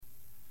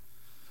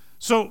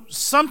So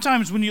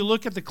sometimes when you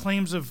look at the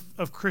claims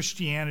of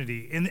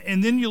Christianity,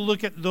 and then you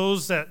look at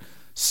those that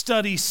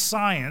study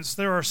science,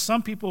 there are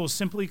some people who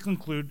simply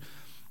conclude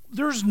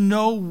there's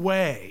no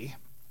way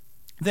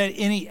that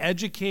any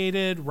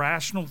educated,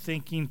 rational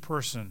thinking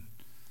person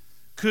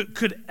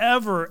could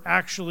ever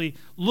actually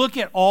look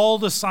at all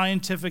the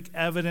scientific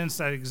evidence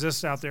that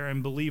exists out there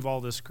and believe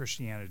all this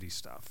Christianity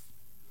stuff.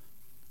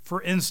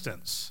 For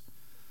instance,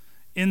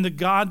 in The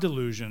God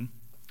Delusion,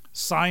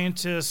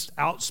 scientist,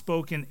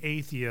 outspoken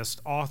atheist,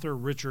 author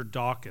Richard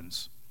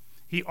Dawkins,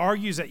 he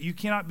argues that you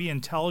cannot be an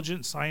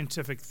intelligent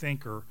scientific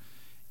thinker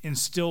and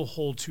still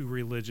hold to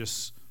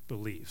religious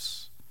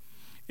beliefs.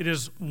 It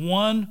is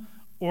one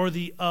or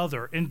the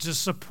other. And to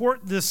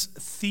support this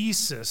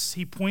thesis,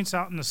 he points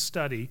out in a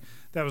study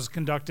that was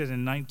conducted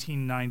in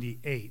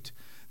 1998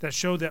 that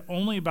showed that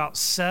only about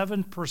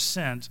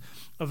 7%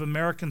 of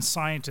American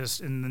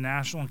scientists in the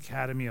National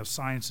Academy of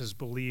Sciences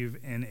believe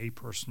in a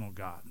personal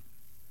God.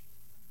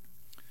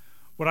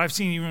 What I've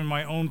seen even in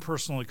my own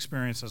personal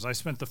experiences, I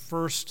spent the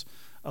first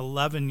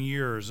 11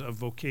 years of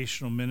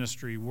vocational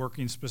ministry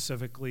working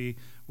specifically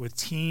with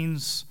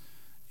teens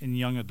and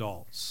young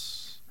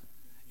adults.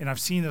 And I've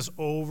seen this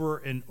over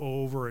and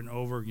over and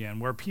over again,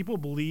 where people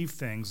believe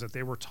things that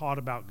they were taught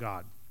about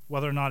God,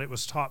 whether or not it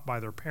was taught by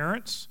their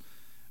parents.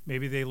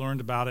 Maybe they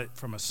learned about it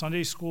from a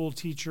Sunday school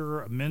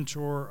teacher, a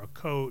mentor, a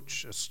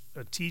coach, a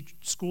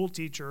school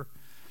teacher,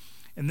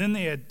 and then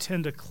they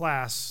attend a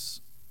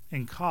class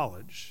in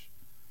college,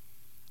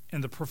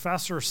 and the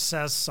professor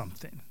says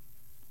something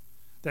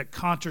that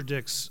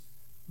contradicts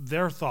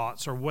their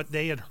thoughts or what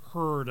they had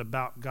heard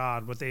about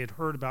God, what they had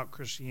heard about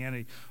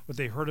Christianity, what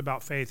they heard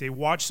about faith. They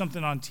watch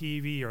something on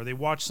TV or they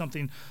watch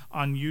something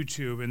on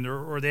YouTube,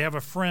 or they have a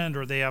friend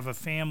or they have a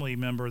family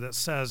member that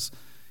says,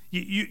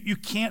 you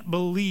can't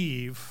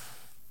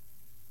believe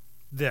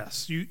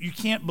this. You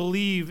can't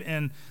believe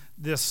in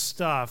this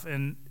stuff.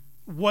 And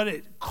what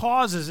it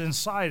causes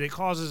inside, it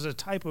causes a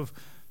type of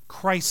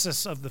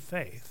crisis of the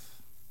faith.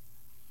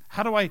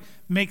 How do I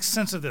make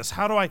sense of this?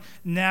 How do I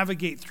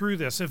navigate through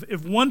this?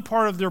 If one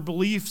part of their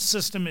belief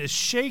system is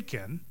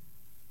shaken,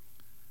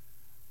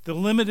 the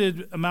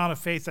limited amount of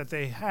faith that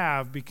they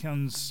have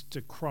begins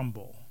to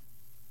crumble.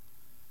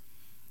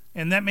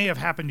 And that may have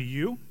happened to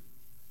you.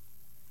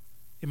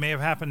 It may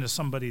have happened to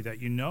somebody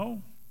that you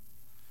know.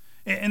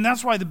 And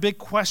that's why the big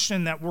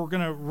question that we're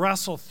going to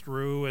wrestle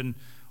through and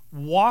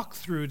walk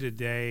through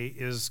today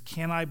is,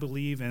 can I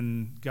believe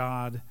in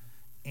God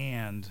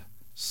and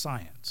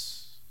science?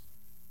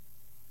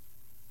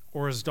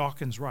 Or is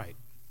Dawkins right?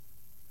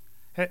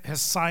 Has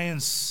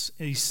science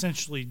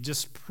essentially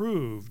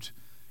disproved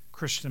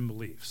Christian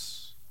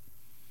beliefs?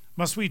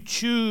 Must we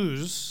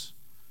choose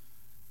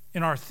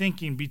in our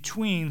thinking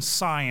between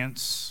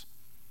science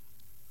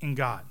and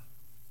God?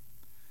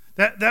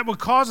 That would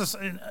cause us,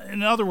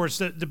 in other words,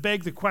 to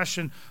beg the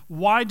question,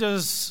 why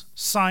does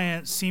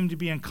science seem to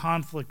be in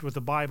conflict with the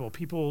Bible?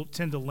 People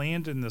tend to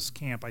land in this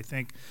camp, I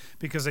think,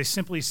 because they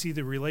simply see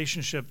the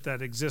relationship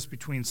that exists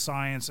between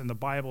science and the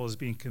Bible as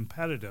being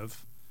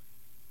competitive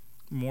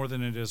more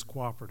than it is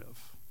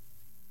cooperative.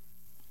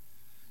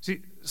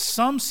 See,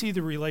 some see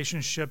the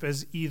relationship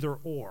as either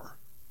or,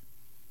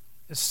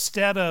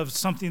 instead of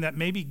something that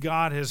maybe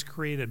God has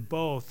created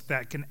both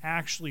that can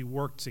actually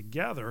work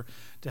together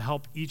to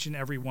help each and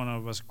every one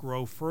of us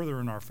grow further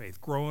in our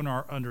faith, grow in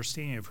our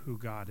understanding of who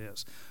God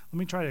is. Let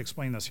me try to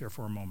explain this here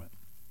for a moment.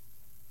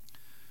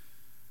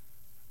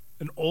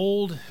 An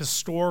old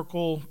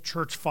historical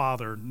church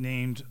father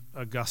named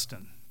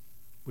Augustine,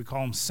 we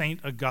call him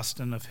Saint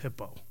Augustine of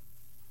Hippo.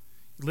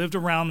 He lived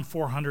around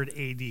 400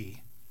 AD.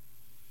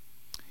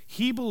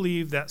 He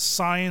believed that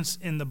science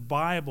and the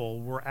Bible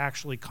were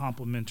actually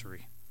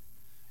complementary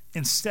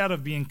instead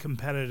of being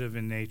competitive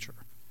in nature.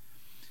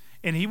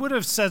 And he would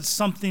have said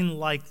something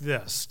like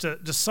this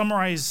to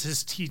summarize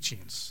his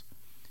teachings.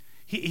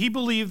 He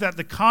believed that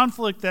the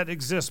conflict that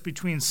exists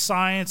between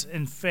science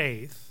and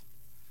faith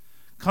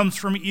comes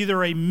from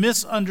either a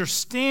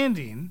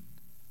misunderstanding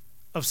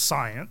of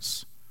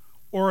science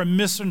or a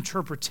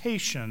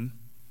misinterpretation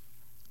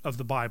of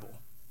the Bible.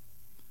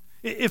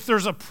 If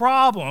there's a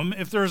problem,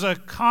 if there's a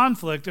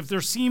conflict, if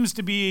there seems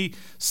to be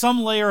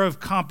some layer of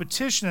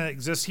competition that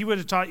exists, he would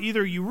have taught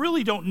either you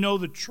really don't know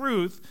the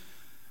truth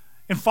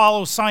and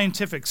follow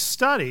scientific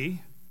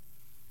study,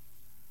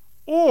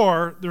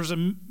 or there's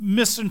a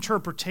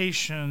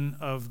misinterpretation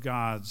of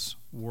God's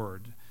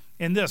word.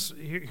 And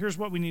here's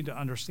what we need to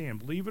understand.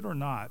 Believe it or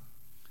not,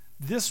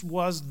 this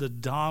was the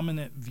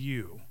dominant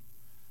view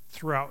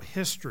throughout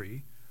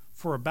history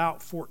for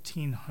about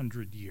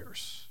 1,400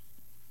 years.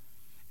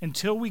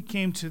 Until we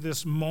came to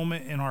this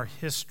moment in our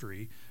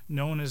history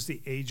known as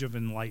the Age of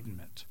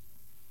Enlightenment.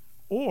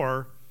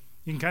 Or,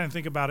 you can kind of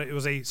think about it, it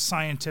was a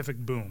scientific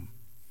boom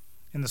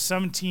in the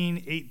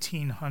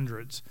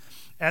 1800s.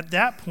 At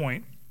that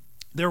point,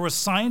 there was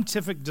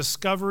scientific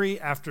discovery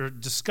after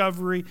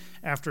discovery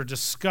after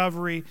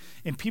discovery,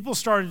 and people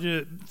started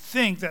to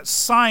think that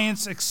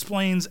science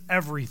explains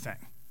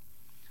everything.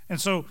 And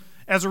so,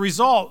 As a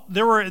result,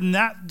 there were in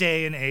that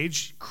day and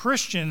age,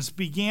 Christians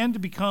began to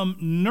become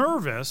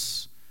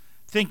nervous,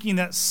 thinking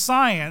that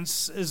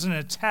science is an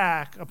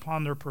attack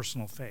upon their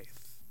personal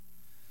faith.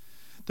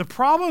 The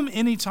problem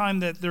anytime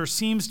that there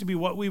seems to be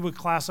what we would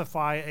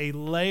classify a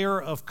layer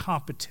of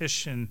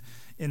competition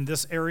in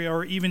this area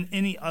or even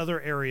any other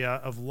area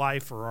of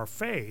life or our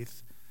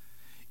faith,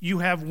 you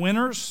have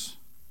winners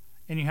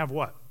and you have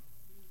what?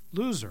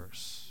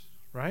 Losers,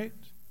 right?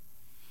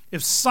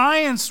 If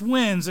science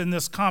wins in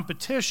this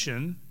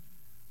competition,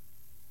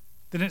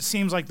 then it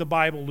seems like the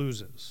Bible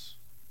loses.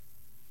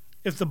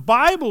 If the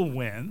Bible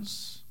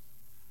wins,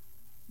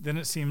 then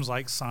it seems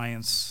like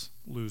science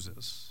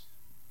loses.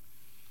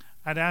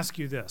 I'd ask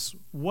you this.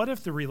 What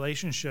if the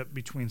relationship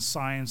between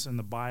science and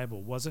the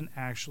Bible wasn't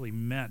actually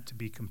meant to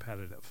be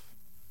competitive?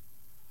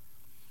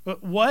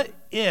 But what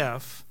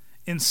if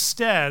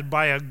instead,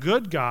 by a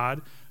good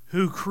God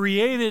who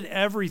created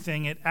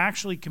everything, it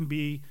actually can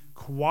be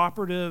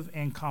cooperative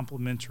and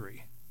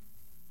complementary?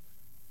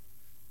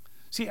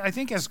 See, I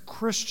think as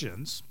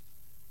Christians,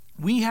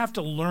 we have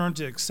to learn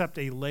to accept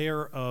a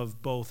layer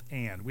of both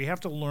and. We have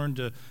to learn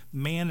to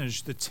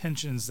manage the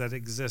tensions that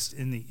exist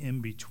in the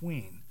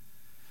in-between.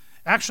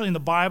 Actually, in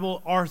the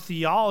Bible, our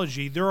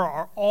theology, there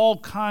are all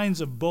kinds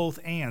of both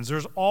ands.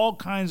 There's all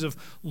kinds of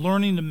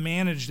learning to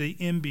manage the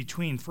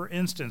in-between. For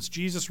instance,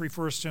 Jesus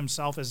refers to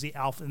himself as the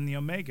Alpha and the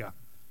Omega,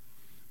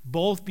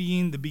 both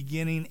being the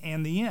beginning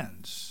and the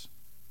end.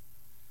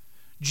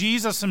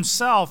 Jesus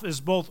himself is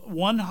both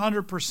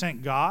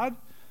 100% God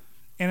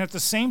and at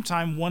the same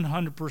time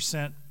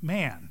 100%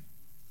 man.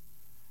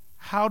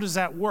 How does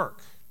that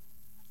work?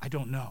 I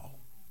don't know.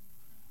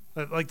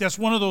 Like that's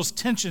one of those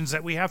tensions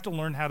that we have to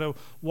learn how to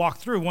walk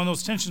through. One of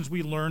those tensions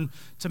we learn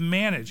to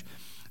manage.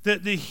 The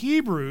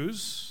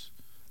Hebrews,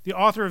 the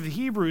author of the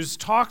Hebrews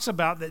talks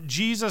about that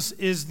Jesus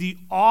is the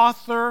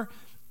author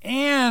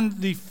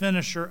and the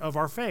finisher of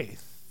our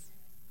faith.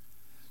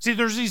 See,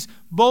 there's these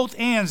both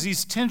ands,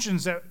 these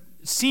tensions that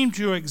seem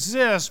to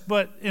exist,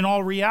 but in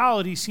all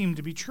reality seem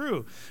to be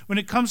true. When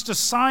it comes to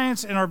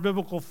science and our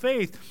biblical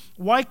faith,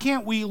 why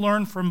can't we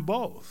learn from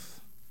both?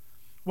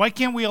 Why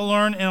can't we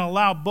learn and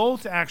allow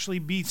both to actually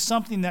be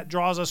something that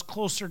draws us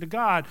closer to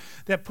God,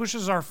 that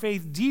pushes our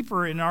faith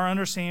deeper in our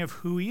understanding of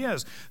who he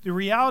is? The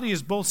reality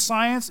is both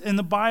science and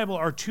the Bible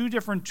are two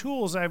different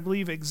tools I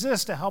believe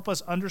exist to help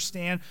us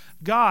understand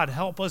God,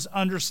 help us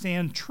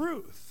understand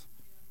truth.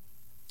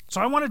 So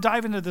I want to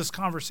dive into this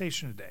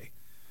conversation today.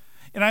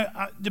 And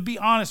to be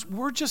honest,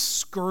 we're just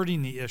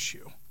skirting the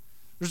issue.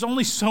 There's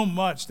only so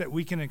much that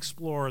we can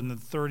explore in the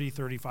 30,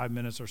 35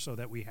 minutes or so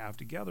that we have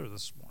together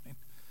this morning.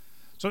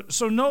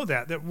 So know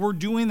that we're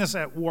doing this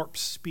at warp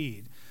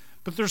speed.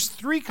 But there's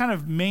three kind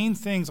of main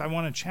things I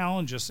want to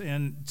challenge us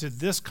into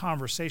this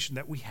conversation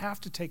that we have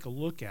to take a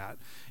look at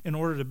in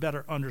order to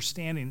better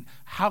understanding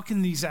how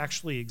can these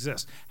actually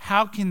exist?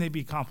 How can they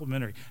be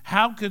complementary?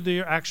 How could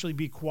they actually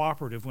be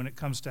cooperative when it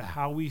comes to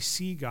how we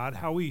see God,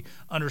 how we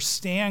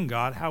understand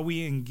God, how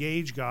we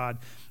engage God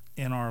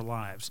in our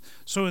lives?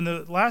 So in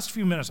the last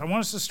few minutes, I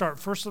want us to start.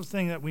 First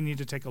thing that we need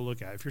to take a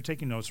look at, if you're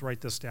taking notes,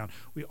 write this down.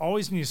 We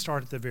always need to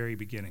start at the very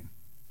beginning.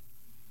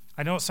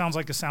 I know it sounds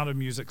like a Sound of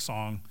Music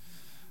song,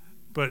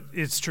 but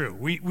it's true.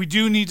 We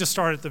do need to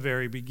start at the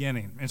very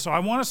beginning. And so I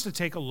want us to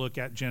take a look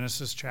at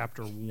Genesis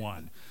chapter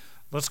 1.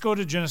 Let's go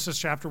to Genesis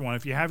chapter 1.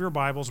 If you have your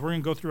Bibles, we're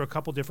going to go through a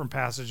couple different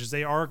passages.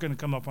 They are going to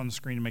come up on the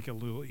screen to make it a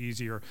little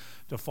easier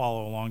to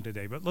follow along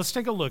today. But let's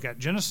take a look at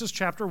Genesis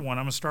chapter 1.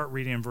 I'm going to start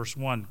reading in verse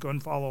 1. Go ahead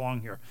and follow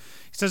along here.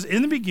 It says,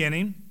 "In the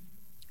beginning,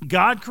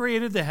 God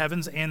created the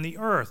heavens and the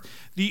earth.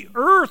 The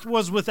earth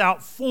was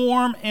without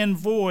form and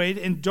void,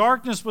 and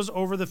darkness was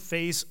over the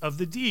face of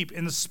the deep,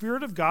 and the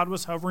Spirit of God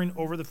was hovering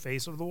over the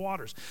face of the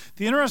waters."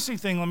 The interesting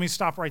thing, let me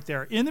stop right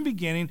there. In the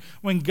beginning,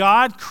 when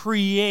God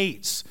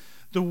creates,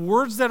 the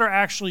words that are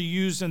actually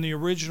used in the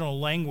original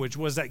language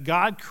was that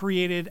God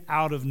created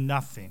out of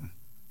nothing.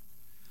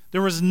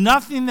 There was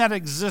nothing that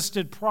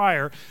existed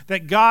prior,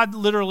 that God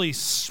literally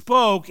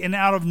spoke, and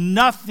out of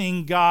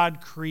nothing God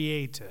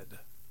created.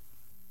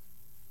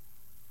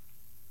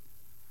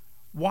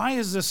 Why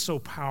is this so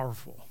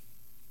powerful?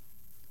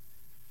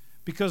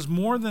 Because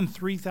more than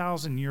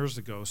 3,000 years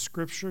ago,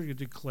 Scripture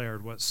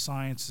declared what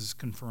science is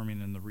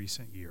confirming in the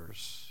recent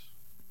years.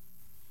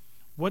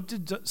 What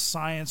did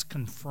science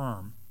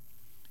confirm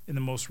in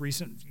the most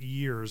recent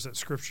years that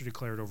Scripture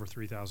declared over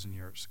 3,000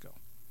 years ago?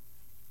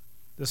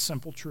 This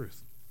simple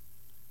truth,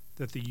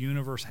 that the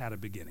universe had a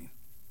beginning.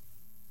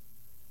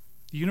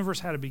 The universe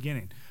had a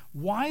beginning.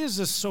 Why is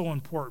this so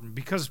important?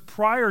 Because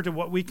prior to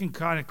what we can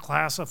kind of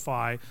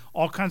classify,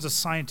 all kinds of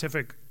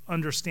scientific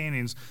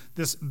understandings,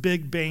 this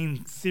Big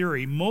Bang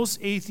theory,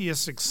 most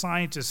atheistic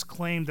scientists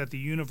claim that the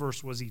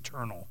universe was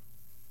eternal.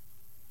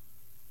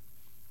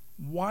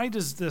 Why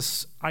does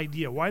this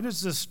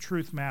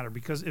truth matter?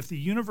 Because if the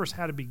universe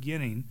had a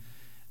beginning,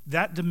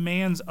 that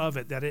demands of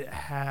it that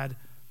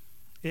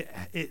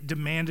it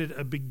demanded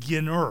a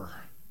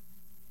beginner.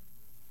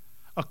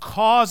 A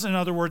cause, in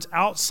other words,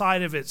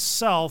 outside of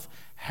itself,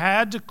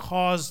 had to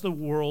cause the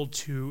world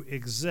to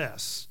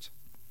exist.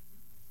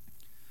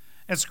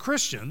 As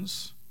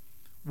Christians,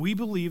 we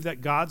believe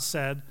that God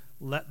said,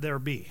 "Let there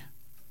be."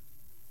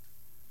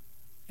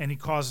 And he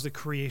caused the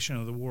creation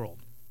of the world.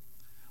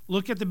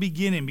 Look at the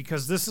beginning,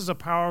 because this is a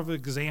powerful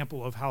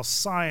example of how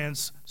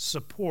science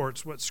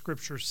supports what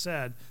Scripture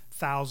said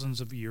thousands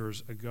of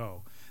years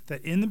ago.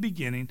 That in the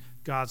beginning,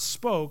 God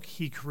spoke,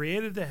 he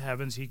created the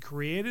heavens, he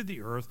created the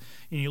earth.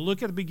 And you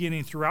look at the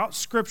beginning, throughout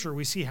Scripture,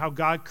 we see how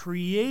God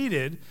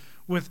created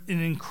with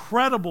an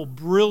incredible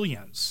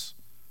brilliance.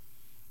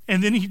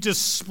 And then he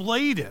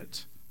displayed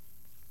it,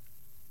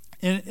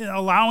 and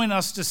allowing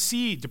us to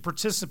see, to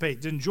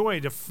participate, to enjoy,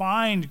 to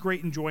find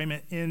great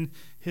enjoyment in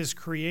his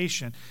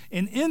creation.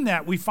 And in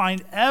that, we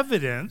find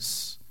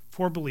evidence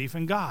for belief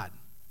in God.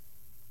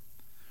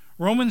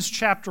 Romans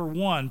chapter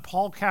 1,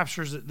 Paul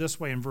captures it this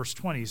way in verse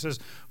 20. He says,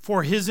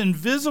 "For his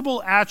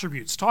invisible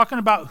attributes," talking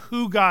about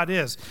who God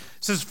is,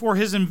 says, "For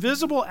his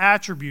invisible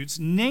attributes,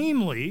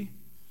 namely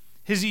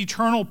his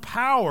eternal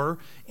power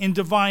and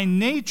divine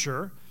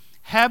nature,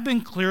 have been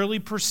clearly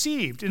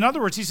perceived." In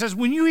other words, he says,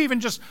 when you even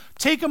just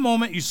take a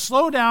moment, you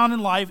slow down in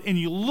life, and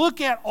you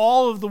look at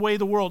all of the way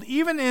the world,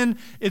 even in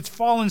its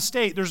fallen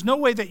state, there's no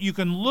way that you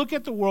can look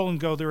at the world and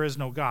go, there is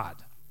no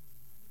God.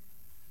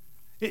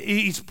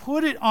 He's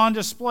put it on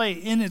display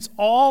in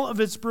all of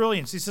its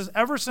brilliance. He says,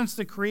 ever since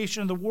the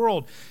creation of the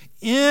world,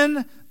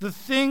 in the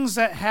things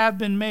that have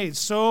been made,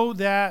 so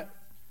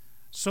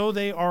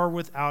they are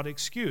without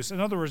excuse. In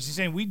other words, he's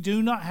saying we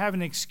do not have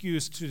an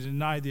excuse to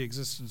deny the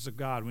existence of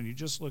God when you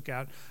just look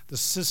at the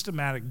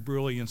systematic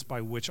brilliance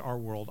by which our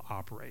world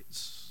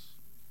operates.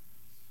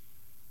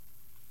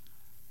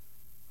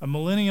 A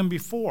millennium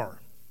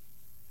before,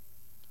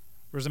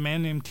 there was a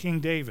man named King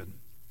David.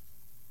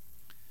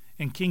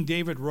 And King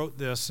David wrote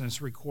this, and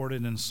it's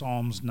recorded in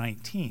Psalms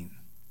 19,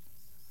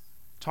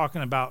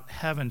 talking about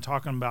heaven,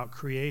 talking about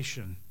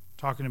creation,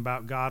 talking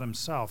about God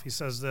himself. He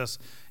says this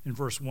in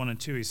verse 1 and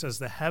 2. He says,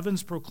 "The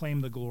heavens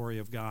proclaim the glory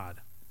of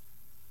God.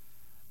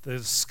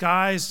 The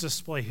skies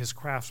display his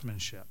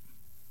craftsmanship.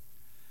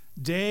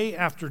 Day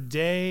after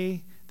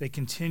day they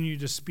continue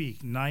to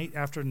speak. Night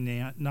after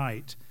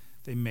night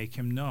they make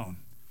him known."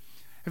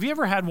 Have you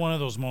ever had one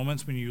of those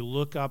moments when you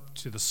look up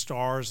to the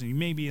stars and you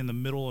may be in the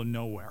middle of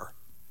nowhere,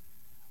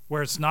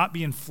 where it's not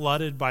being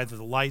flooded by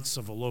the lights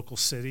of a local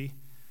city,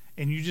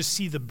 and you just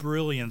see the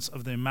brilliance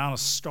of the amount of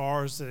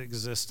stars that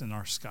exist in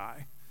our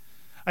sky?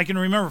 I can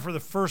remember for the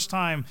first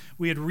time,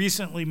 we had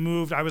recently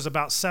moved. I was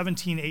about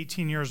 17,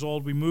 18 years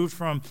old. We moved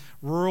from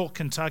rural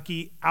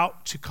Kentucky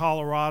out to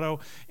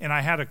Colorado, and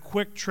I had a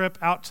quick trip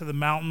out to the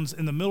mountains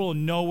in the middle of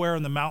nowhere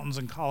in the mountains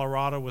in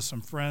Colorado with some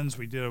friends.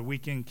 We did a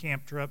weekend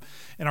camp trip,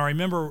 and I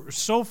remember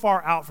so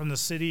far out from the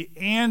city,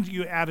 and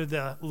you added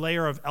the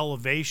layer of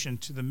elevation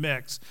to the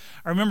mix.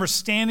 I remember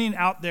standing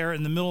out there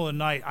in the middle of the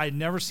night. I'd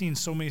never seen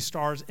so many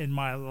stars in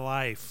my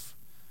life,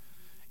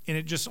 and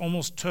it just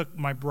almost took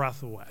my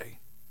breath away.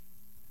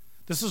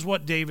 This is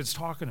what David's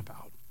talking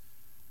about.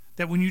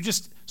 That when you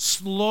just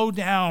slow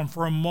down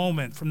for a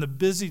moment from the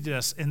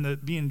busyness and the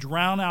being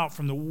drowned out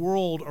from the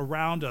world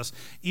around us,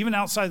 even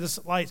outside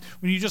the lights,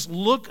 when you just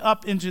look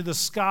up into the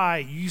sky,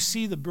 you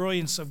see the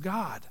brilliance of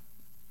God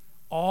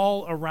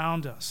all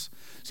around us.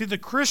 See, the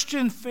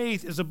Christian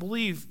faith is a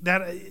belief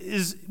that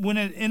is, when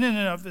it, in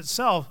and of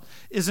itself,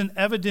 is an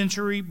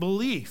evidentiary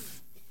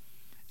belief.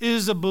 It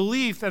is a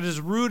belief that is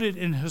rooted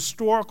in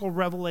historical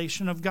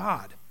revelation of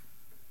God.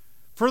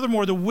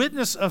 Furthermore, the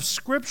witness of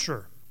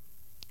Scripture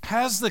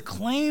has the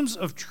claims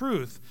of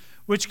truth,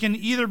 which can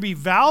either be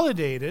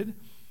validated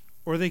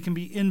or they can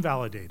be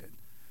invalidated.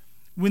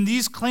 When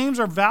these claims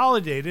are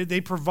validated, they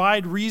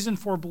provide reason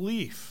for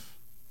belief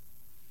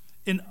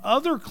in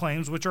other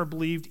claims which are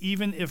believed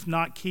even if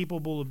not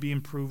capable of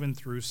being proven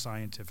through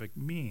scientific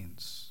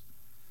means.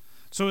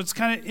 So it's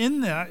kind of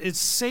in that, it's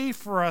safe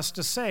for us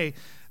to say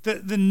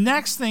that the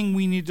next thing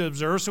we need to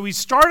observe, so we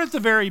start at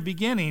the very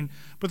beginning,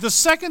 but the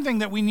second thing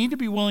that we need to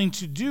be willing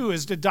to do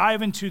is to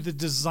dive into the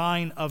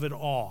design of it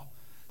all.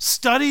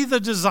 Study the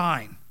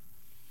design.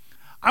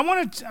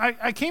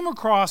 I came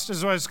across,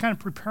 as I was kind of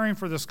preparing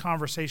for this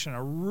conversation,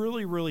 a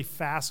really, really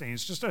fascinating,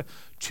 it's just a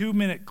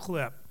 2-minute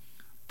clip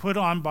put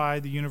on by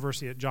the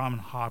university at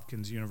Johns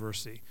Hopkins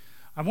University.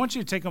 I want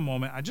you to take a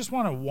moment. I just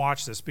want to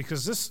watch this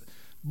because this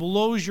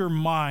blows your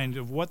mind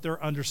of what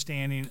they're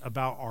understanding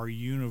about our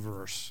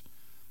universe,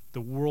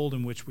 the world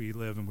in which we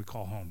live and we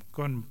call home.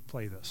 Go ahead and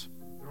play this.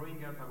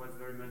 Growing up, I was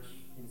very much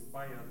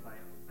inspired by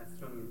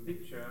astronomy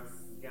pictures,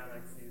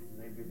 galaxies,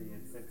 nebulae,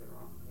 etc.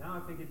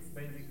 Now I think it's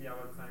basically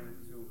our time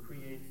to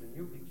create a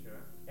new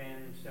picture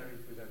and share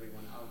it with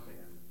everyone out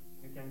there.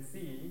 You can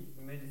see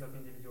images of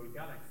individual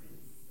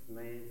galaxies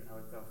made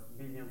out of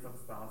billions of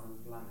stars and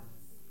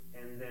planets.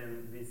 And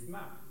then this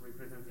map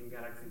representing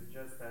galaxies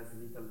just as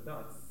little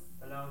dots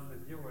allows the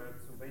viewer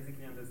to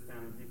basically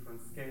understand different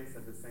scales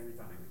at the same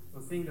time.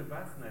 So seeing the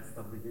vastness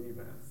of the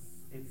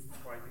universe, it's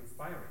quite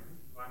inspiring.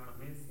 I'm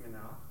Vince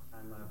Menard.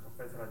 I'm a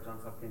professor at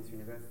Johns Hopkins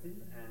University,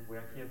 and we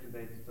are here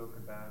today to talk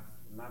about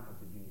the map of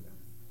the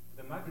universe.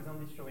 The map is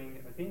only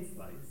showing a thin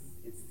slice.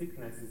 Its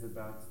thickness is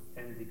about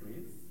 10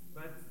 degrees,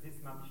 but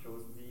this map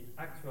shows the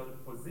actual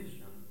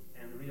position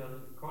and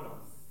real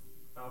colors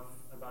of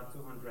about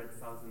 200,000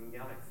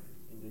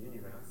 galaxies in the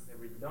universe.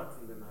 Every dot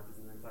in the map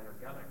is an entire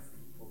galaxy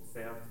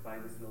observed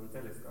by the Sloan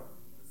telescope.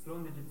 The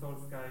Sloan Digital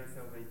Sky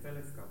Survey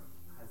Telescope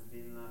has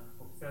been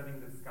observing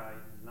the sky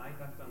night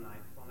after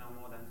night for now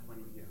more than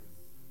 20 years.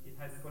 It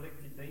has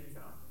collected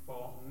data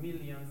for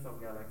millions of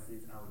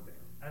galaxies out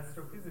there.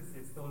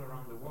 Astrophysicists all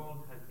around the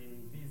world have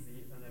been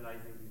busy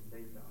analyzing this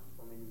data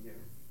for many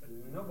years. But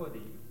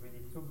nobody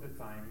really took the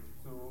time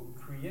to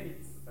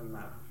create a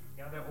map,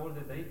 gather all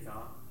the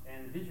data,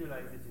 and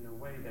visualize it in a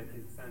way that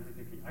is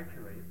scientifically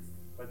accurate,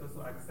 but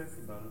also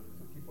accessible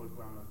to people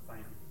who are not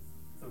scientists.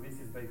 So this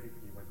is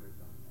basically what we've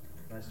done.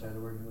 I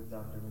started working with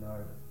Dr.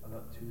 Menard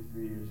about 2-3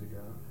 years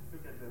ago.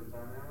 Look at the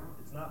banner.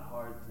 It's not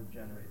hard to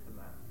generate the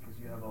map because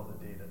you have all the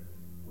data.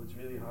 What's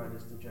really hard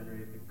is to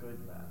generate a good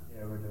map.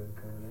 Yeah, we're doing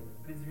coding.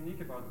 What is unique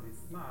about this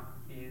map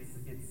is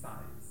its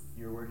size.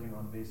 You're working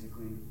on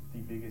basically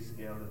the biggest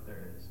scale that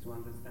there is. To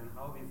understand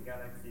how these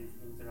galaxies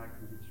interact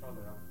with each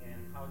other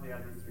and how they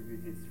are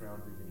distributed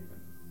throughout the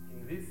universe.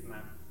 In this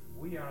map,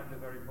 we are at the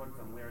very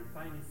bottom. We are a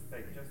tiny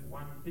speck, just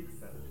 1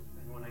 pixel.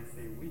 And when I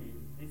say we,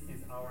 this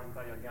is our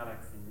entire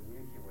galaxy, the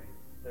Milky Way.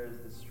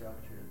 There's this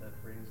structure that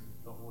brings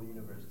the whole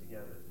universe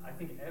together. I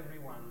think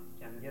everyone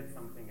can get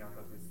something out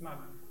of this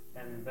map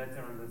and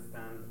better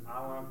understand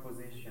our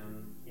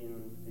position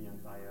in the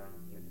entire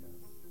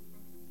universe.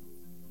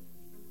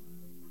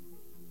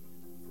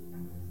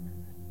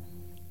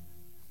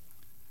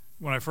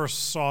 When I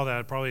first saw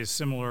that, probably a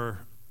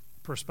similar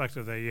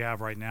perspective that you have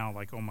right now,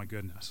 like, oh my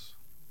goodness.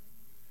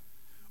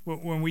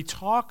 When we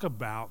talk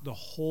about the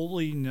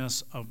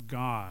holiness of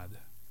God,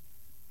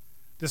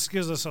 this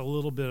gives us a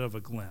little bit of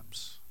a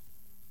glimpse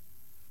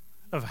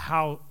of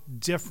how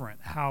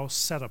different, how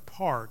set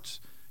apart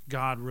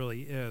God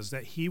really is,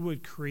 that he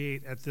would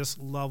create at this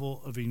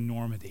level of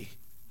enormity.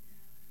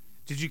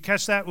 Did you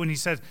catch that when he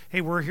said,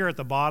 hey, we're here at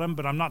the bottom,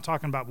 but I'm not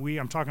talking about we,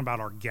 I'm talking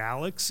about our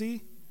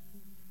galaxy?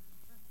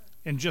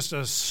 In just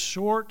a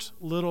short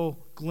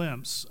little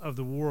glimpse of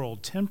the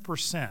world,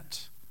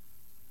 10%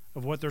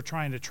 of what they're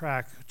trying to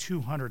track,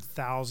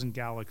 200,000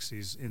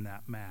 galaxies in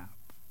that map.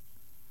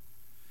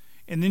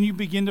 And then you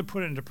begin to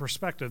put it into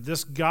perspective.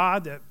 This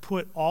God that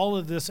put all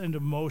of this into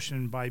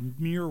motion by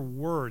mere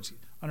words,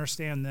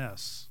 understand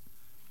this,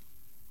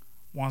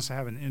 wants to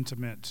have an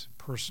intimate,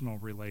 personal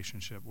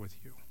relationship with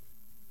you.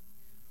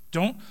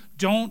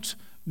 Don't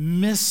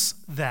miss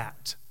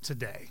that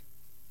today.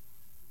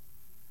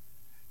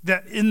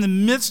 That in the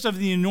midst of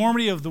the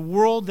enormity of the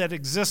world that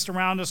exists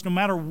around us, no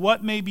matter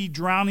what may be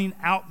drowning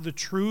out the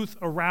truth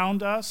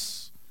around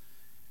us,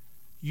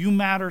 you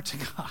matter to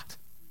God.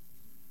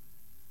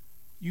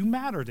 You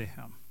matter to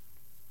him.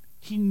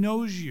 He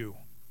knows you.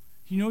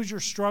 He knows your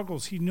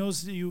struggles. He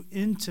knows you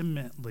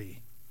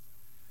intimately.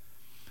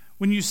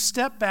 When you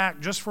step back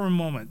just for a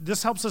moment,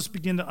 this helps us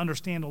begin to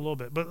understand a little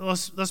bit, but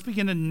let's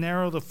begin to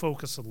narrow the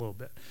focus a little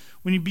bit.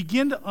 When you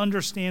begin to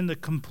understand the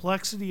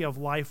complexity of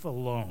life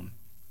alone,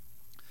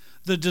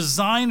 the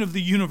design of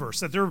the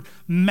universe that they're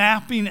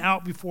mapping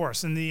out before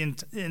us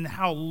and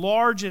how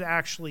large it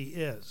actually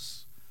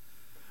is,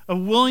 a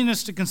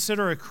willingness to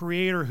consider a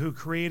creator who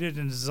created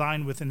and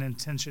designed with an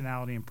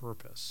intentionality and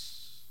purpose.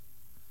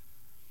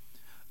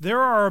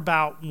 There are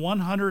about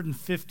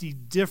 150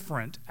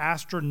 different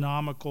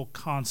astronomical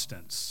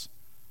constants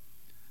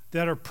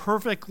that are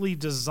perfectly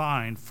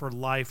designed for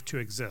life to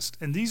exist.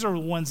 And these are the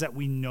ones that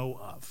we know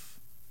of.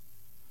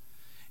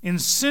 And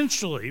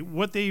essentially,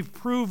 what they've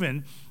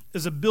proven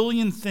is a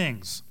billion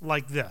things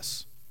like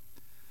this.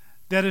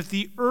 That if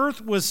the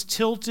earth was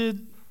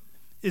tilted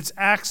its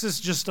axis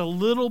just a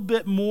little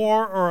bit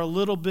more or a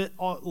little bit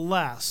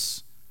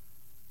less,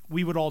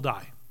 we would all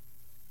die.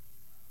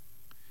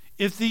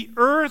 If the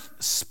earth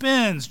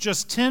spins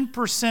just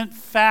 10%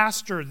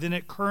 faster than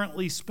it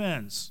currently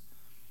spins,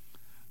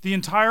 the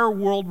entire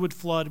world would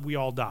flood, we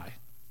all die.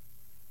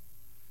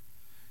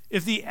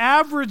 If the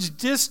average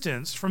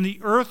distance from the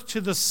earth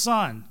to the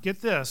sun,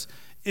 get this,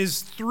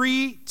 is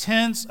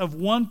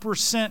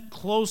 0.3%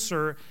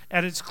 closer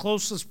at its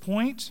closest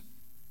point,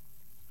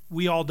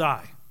 we all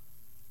die.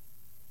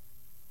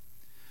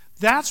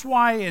 That's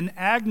why an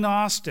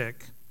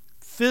agnostic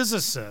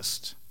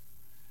physicist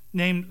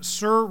named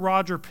Sir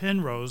Roger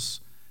Penrose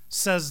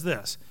says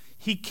this.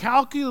 He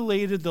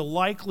calculated the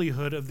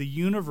likelihood of the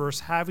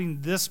universe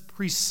having this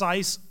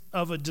precise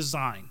of a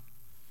design.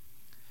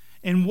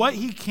 And what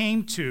he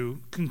came to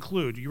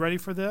conclude, you ready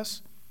for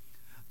this?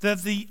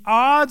 That the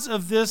odds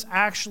of this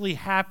actually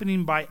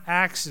happening by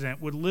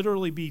accident would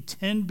literally be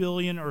 10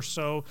 billion or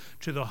so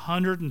to the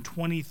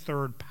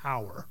 123rd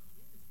power.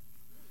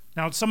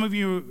 Now, some of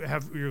you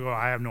go,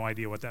 I have no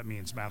idea what that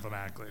means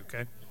mathematically,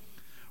 okay?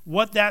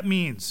 What that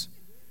means,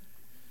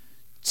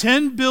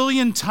 10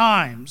 billion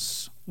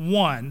times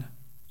 1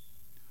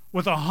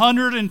 with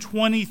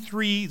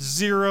 123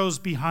 zeros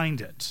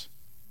behind it.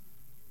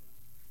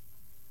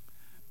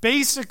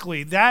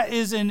 Basically, that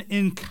is an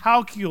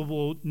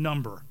incalculable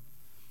number.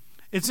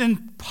 It's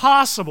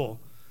impossible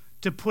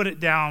to put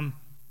it down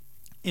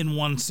in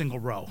one single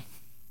row.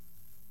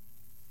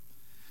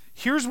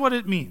 Here's what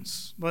it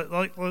means.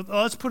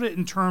 Let's put it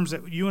in terms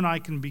that you and I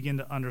can begin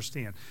to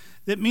understand.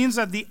 That means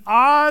that the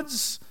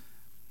odds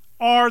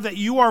are that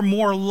you are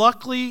more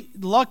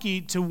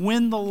lucky to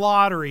win the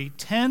lottery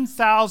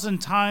 10,000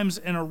 times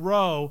in a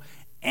row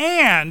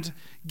and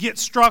get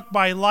struck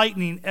by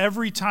lightning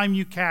every time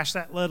you cash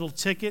that little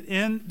ticket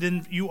in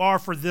than you are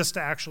for this to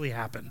actually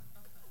happen.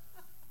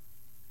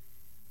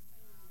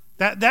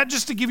 That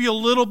just to give you a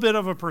little bit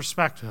of a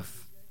perspective.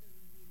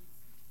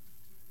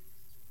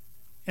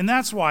 And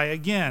that's why,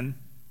 again,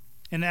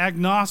 an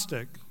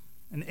agnostic,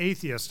 an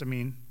atheist,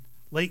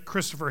 late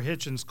Christopher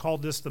Hitchens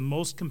called this the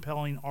most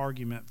compelling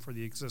argument for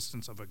the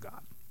existence of a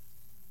God.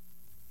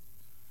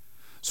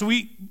 So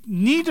we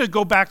need to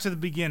go back to the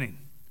beginning.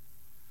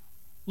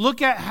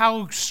 Look at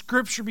how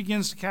Scripture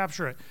begins to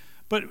capture it.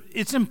 But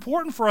it's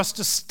important for us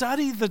to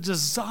study the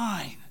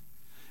design,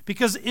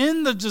 because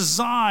in the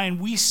design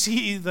we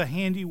see the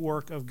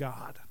handiwork of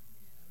God.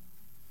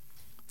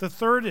 The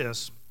third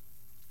is,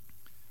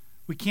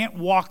 we can't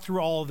walk through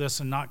all of this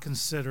and not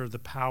consider the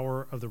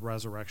power of the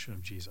resurrection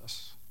of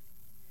Jesus.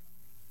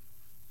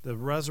 The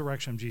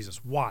resurrection of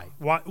Jesus. Why?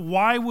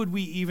 Why would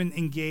we even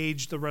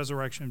engage the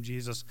resurrection of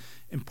Jesus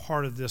in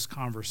part of this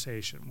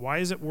conversation? Why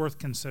is it worth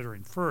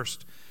considering?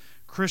 First,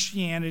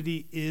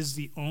 Christianity is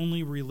the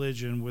only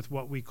religion with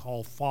what we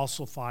call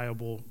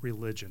falsifiable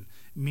religion,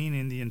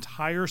 meaning the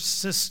entire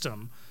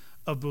system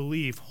of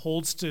belief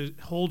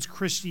holds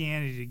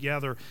Christianity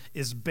together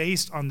is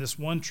based on this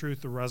one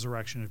truth, the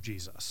resurrection of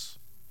Jesus.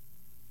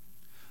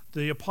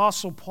 The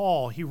Apostle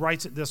Paul, he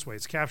writes it this way.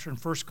 It's captured in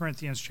 1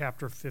 Corinthians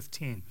chapter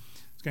 15.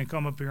 It's going to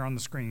come up here on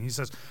the screen. He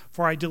says,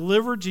 "For I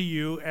delivered to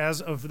you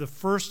as of the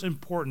first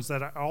importance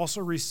that I also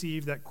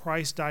received that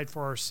Christ died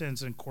for our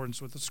sins in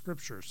accordance with the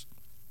Scriptures,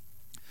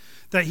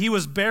 that he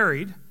was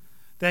buried,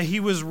 that he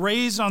was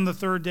raised on the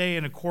third day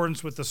in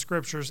accordance with the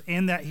Scriptures,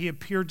 and that he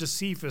appeared to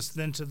Cephas,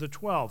 then to the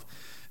 12.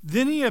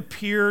 Then he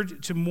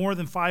appeared to more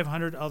than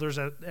 500 others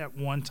at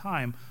one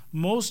time,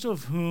 most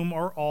of whom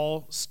are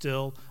all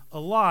still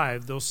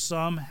alive, though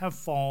some have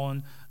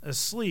fallen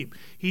asleep."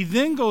 He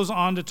then goes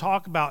on to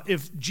talk about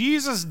if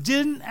Jesus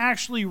didn't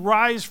actually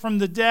rise from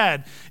the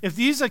dead, if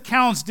these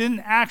accounts didn't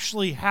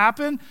actually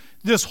happen,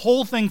 this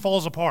whole thing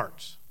falls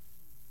apart.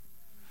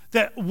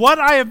 That what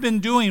I have been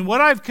doing,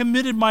 what I've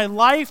committed my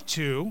life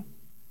to,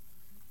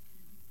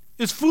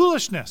 is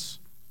foolishness.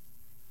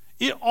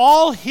 It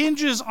all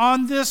hinges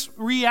on this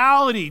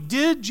reality.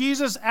 Did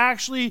Jesus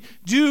actually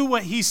do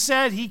what he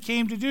said he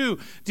came to do?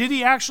 Did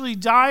he actually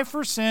die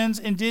for sins,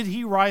 and did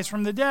he rise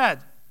from the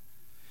dead?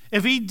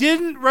 If he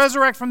didn't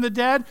resurrect from the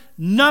dead,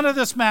 none of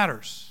this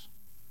matters.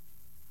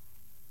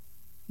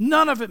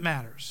 None of it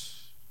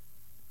matters.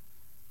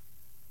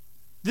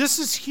 This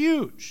is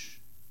huge.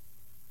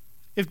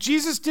 If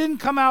Jesus didn't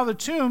come out of the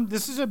tomb,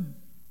 this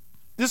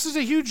is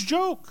a huge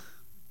joke.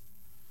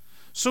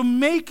 So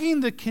making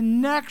the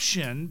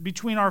connection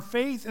between our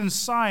faith and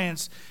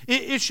science,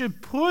 it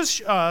should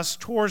push us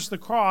towards the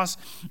cross,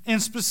 and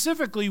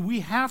specifically, we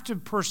have to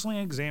personally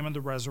examine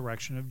the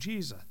resurrection of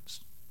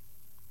Jesus.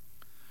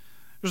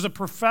 There's a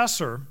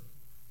professor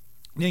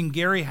named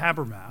Gary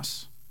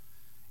Habermas.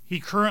 He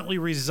currently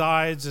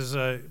resides as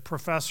a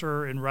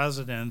professor in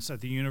residence at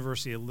the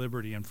University of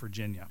Liberty in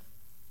Virginia.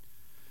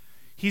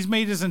 He's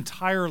made his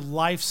entire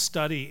life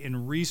study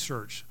and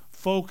research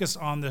focus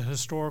on the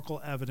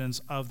historical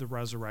evidence of the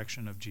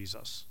resurrection of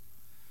Jesus.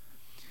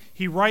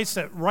 He writes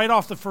that right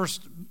off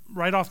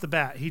the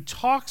bat, he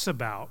talks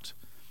about,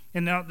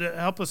 and now to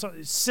help us,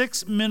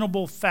 6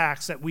 minimal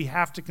facts that we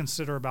have to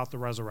consider about the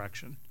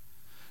resurrection.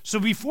 So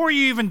before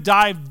you even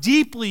dive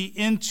deeply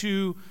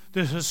into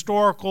the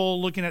historical,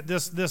 looking at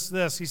this,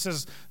 he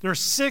says there are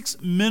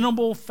 6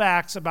 minimal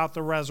facts about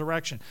the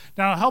resurrection.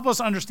 Now, help us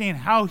understand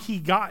how he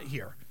got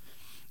here.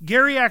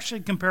 Gary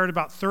actually compared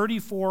about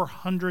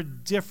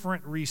 3,400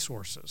 different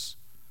resources.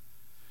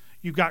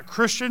 You've got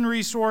Christian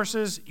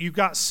resources, you've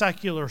got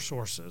secular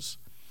sources,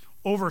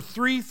 over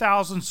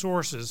 3,000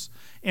 sources.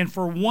 And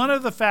for one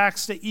of the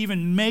facts to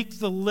even make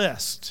the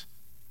list,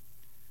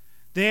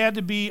 they had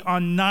to be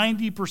on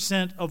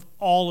 90% of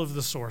all of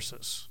the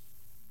sources.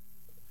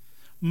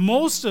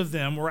 Most of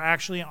them were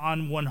actually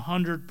on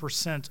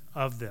 100%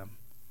 of them,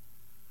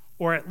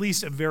 or at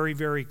least a very,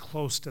 very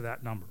close to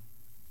that number.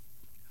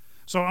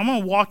 So I'm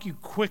going to walk you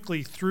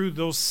quickly through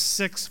those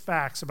 6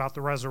 facts about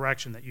the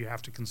resurrection that you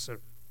have to consider.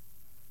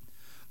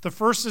 The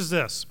first is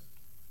this: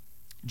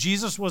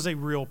 Jesus was a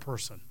real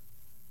person.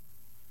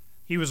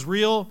 He was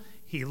real,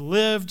 he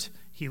lived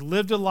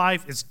a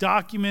life. It's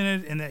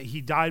documented in that he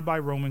died by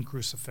Roman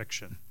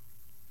crucifixion.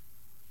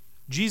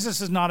 Jesus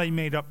is not a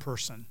made-up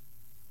person.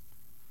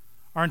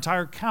 Our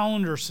entire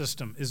calendar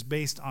system is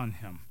based on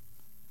him.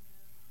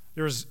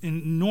 There is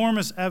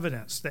enormous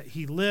evidence that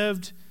he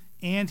lived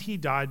and he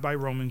died by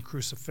Roman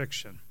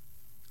crucifixion.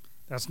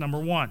 That's number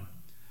 1.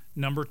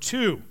 Number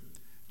 2,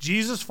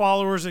 Jesus'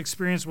 followers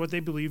experienced what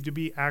they believed to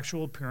be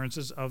actual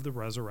appearances of the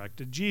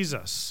resurrected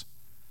Jesus.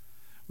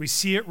 We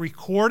see it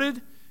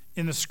recorded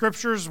in the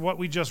scriptures, what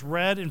we just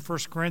read in 1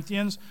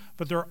 Corinthians,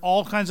 but there are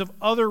all kinds of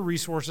other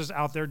resources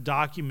out there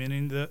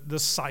documenting the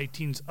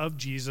sightings of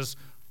Jesus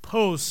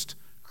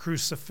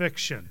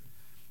post-crucifixion.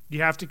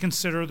 You have to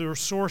consider the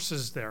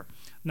sources there.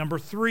 Number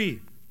 3,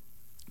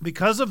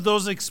 because of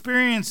those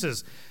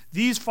experiences,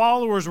 these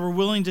followers were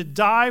willing to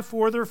die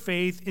for their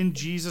faith in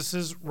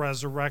Jesus'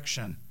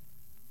 resurrection.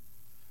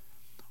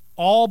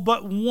 All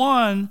but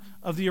one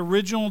of the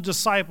original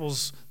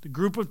disciples, the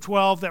group of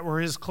 12 that were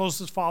his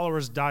closest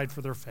followers, died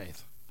for their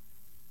faith.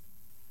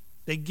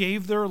 They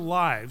gave their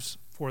lives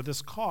for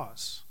this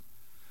cause.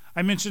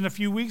 I mentioned a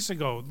few weeks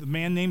ago the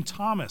man named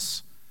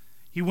Thomas.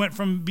 He went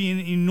from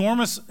being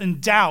enormous in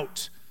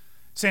doubt,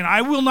 saying,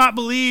 I will not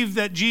believe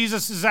that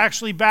Jesus is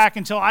actually back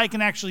until I can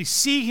actually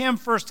see him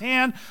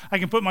firsthand. I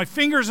can put my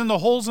fingers in the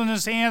holes in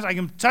his hands. I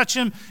can touch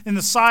him in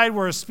the side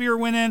where a spear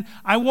went in.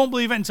 I won't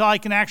believe it until I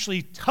can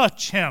actually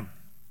touch him.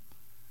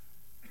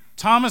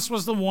 Thomas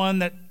was the one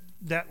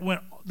that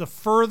went the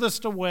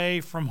furthest away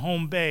from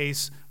home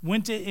base,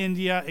 went to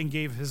India and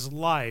gave his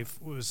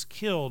life, was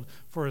killed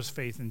for his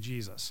faith in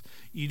Jesus.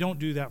 You don't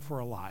do that for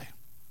a lie.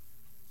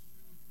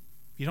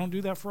 You don't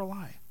do that for a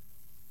lie.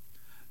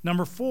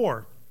 Number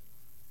 4,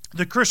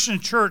 the Christian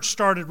church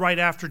started right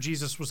after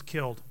Jesus was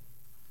killed.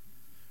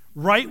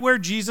 Right where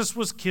Jesus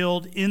was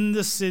killed in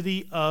the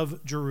city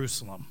of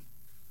Jerusalem.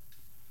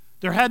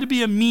 There had to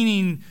be a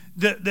meaning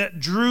that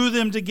drew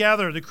them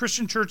together. The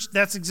Christian church,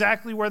 that's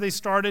exactly where they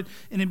started,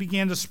 and it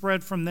began to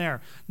spread from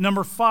there.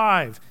 Number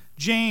 5,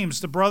 James,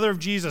 the brother of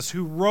Jesus,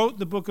 who wrote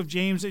the book of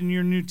James in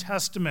your New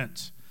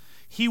Testament.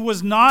 He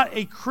was not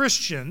a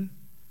Christian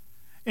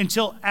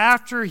until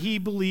after he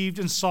believed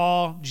and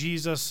saw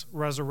Jesus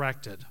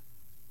resurrected.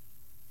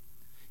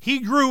 He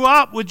grew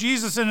up with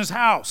Jesus in his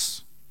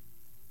house.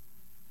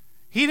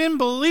 He didn't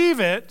believe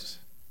it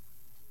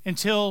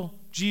until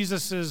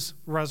Jesus'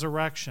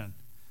 resurrection.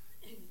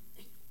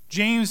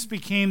 James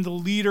became the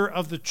leader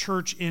of the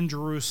church in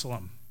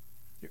Jerusalem,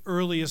 the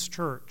earliest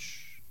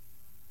church.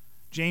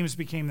 James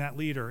became that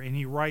leader, and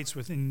he writes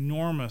with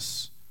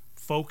enormous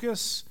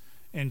focus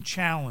and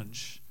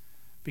challenge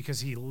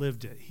because he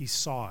lived it. He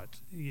saw it.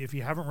 If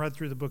you haven't read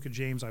through the book of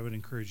James, I would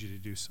encourage you to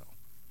do so.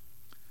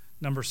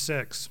 Number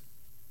 6,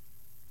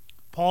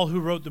 Paul,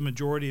 who wrote the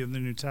majority of the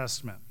New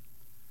Testament,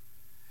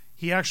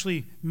 he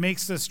actually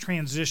makes this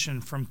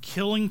transition from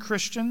killing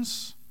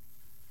Christians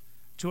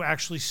to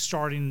actually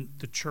starting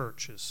the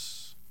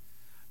churches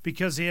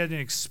because he had an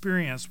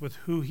experience with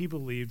who he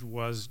believed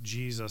was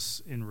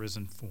Jesus in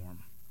risen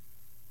form.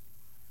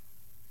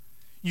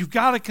 You've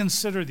got to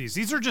consider these.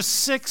 These are just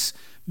 6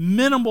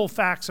 minimal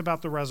facts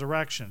about the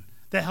resurrection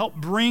that help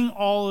bring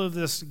all of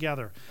this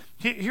together.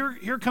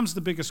 Here comes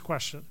the biggest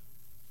question.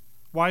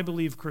 Why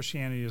believe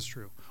Christianity is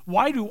true?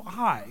 Why do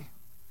I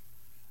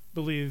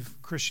believe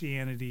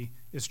Christianity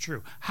is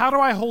true? How do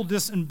I hold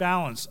this in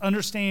balance?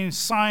 Understanding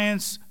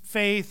science,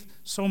 faith,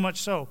 so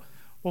much so.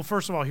 Well,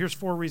 first of all, here's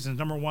 4 reasons.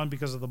 Number 1,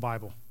 because of the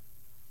Bible.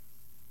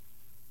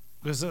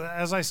 Because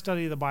as I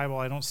study the Bible,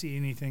 I don't see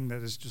anything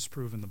that is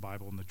disproven the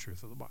Bible and the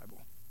truth of the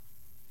Bible.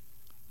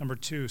 Number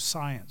 2,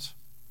 science.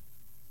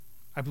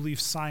 I believe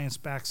science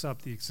backs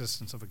up the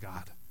existence of a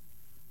God.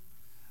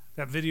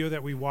 That video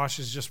that we watched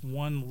is just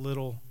one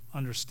little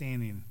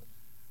understanding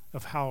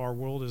of how our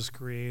world is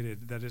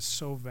created, that it's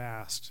so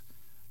vast,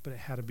 but it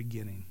had a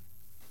beginning.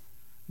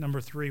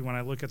 Number 3, when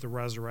I look at the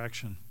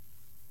resurrection,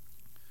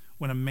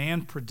 when a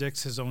man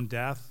predicts his own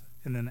death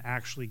and then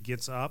actually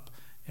gets up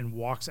and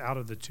walks out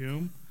of the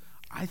tomb,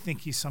 I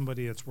think he's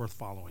somebody that's worth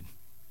following.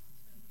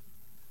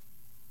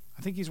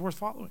 I think he's worth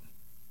following.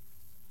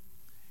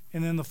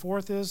 And then the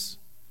 4th is,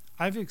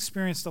 I've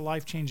experienced a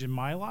life change in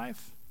my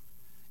life,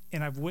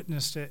 and I've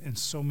witnessed it in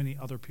so many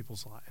other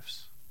people's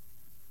lives.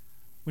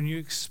 When you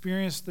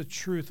experience the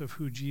truth of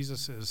who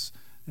Jesus is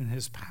and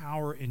his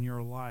power in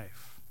your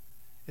life,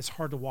 it's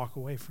hard to walk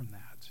away from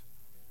that.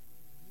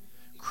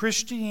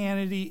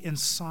 Christianity and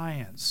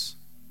science,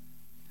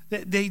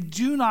 they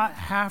do not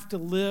have to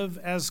live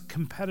as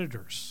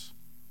competitors.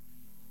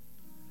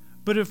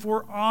 But if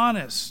we're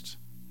honest,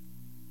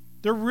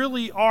 there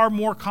really are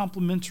more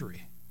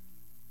complementary.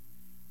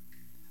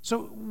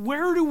 So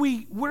where do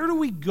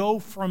we go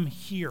from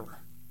here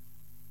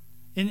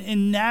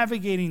in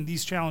navigating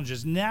these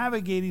challenges,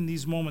 navigating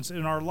these moments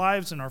in our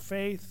lives and our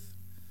faith?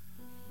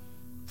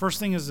 First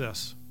thing is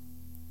this: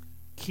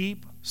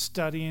 keep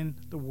studying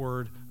the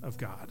Word of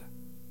God.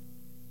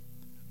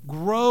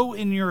 Grow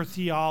in your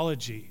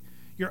theology,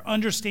 your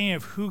understanding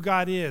of who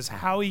God is,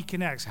 how he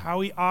connects, how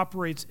he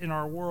operates in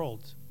our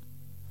world.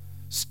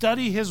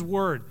 Study his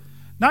Word.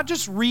 Not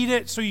just read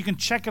it so you can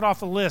check it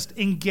off a list.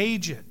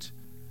 Engage it.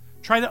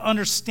 Try to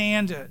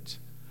understand it.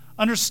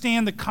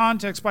 Understand the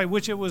context by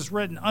which it was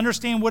written.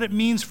 Understand what it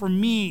means for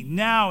me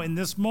now in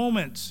this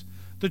moment.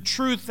 The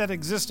truth that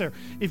exists there.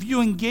 If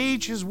you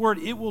engage his Word,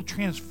 it will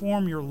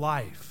transform your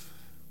life.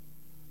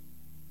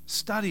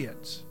 Study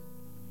it.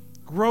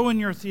 Grow in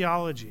your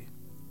theology.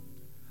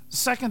 The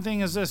second thing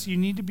is this: you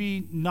need to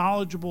be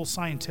knowledgeable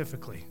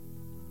scientifically.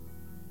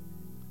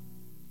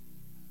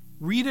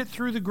 Read it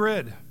through the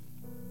grid.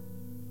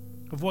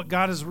 of what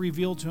God has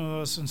revealed to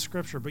us in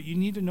Scripture, but you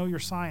need to know your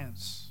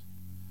science.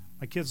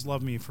 My kids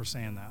love me for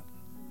saying that.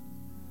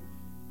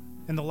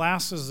 And the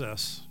last is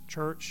this,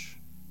 church,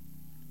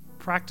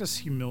 practice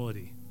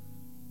humility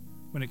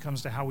when it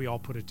comes to how we all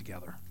put it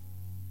together.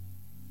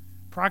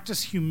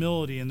 Practice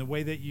humility in the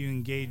way that you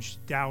engage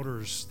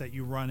doubters that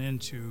you run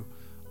into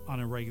on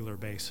a regular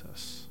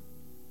basis.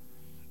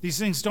 These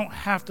things don't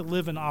have to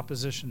live in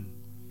opposition,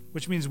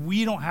 which means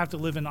we don't have to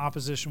live in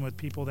opposition with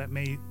people that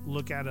may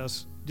look at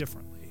us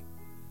differently.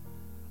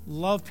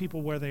 Love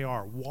people where they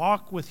are.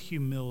 Walk with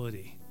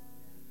humility.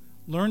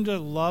 Learn to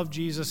love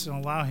Jesus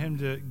and allow him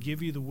to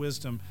give you the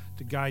wisdom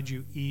to guide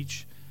you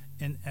each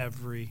and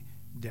every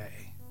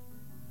day.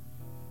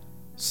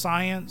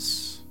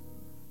 Science,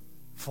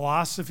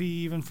 philosophy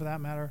even for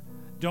that matter,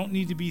 don't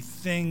need to be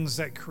things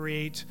that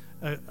create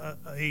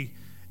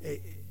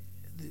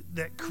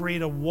that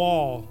create a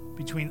wall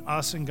between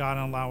us and God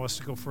and allow us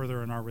to go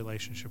further in our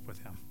relationship with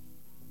him.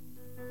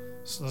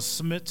 So let's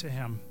submit to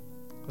him.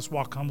 Let's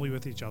walk humbly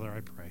with each other, I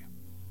pray.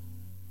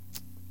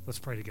 Let's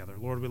pray together.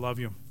 Lord, we love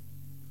you.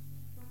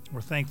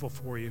 We're thankful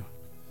for you.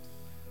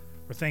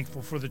 We're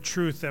thankful for the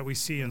truth that we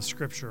see in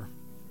Scripture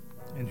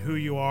and who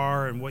you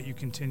are and what you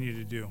continue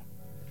to do.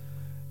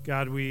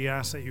 God, we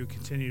ask that you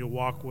continue to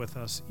walk with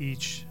us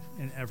each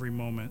and every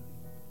moment.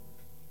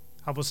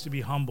 Help us to be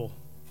humble.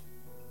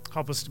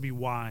 Help us to be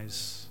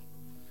wise.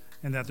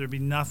 And that there be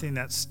nothing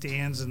that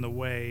stands in the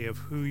way of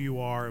who you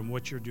are and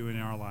what you're doing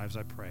in our lives,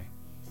 I pray.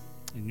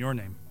 In your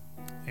name,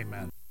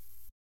 amen.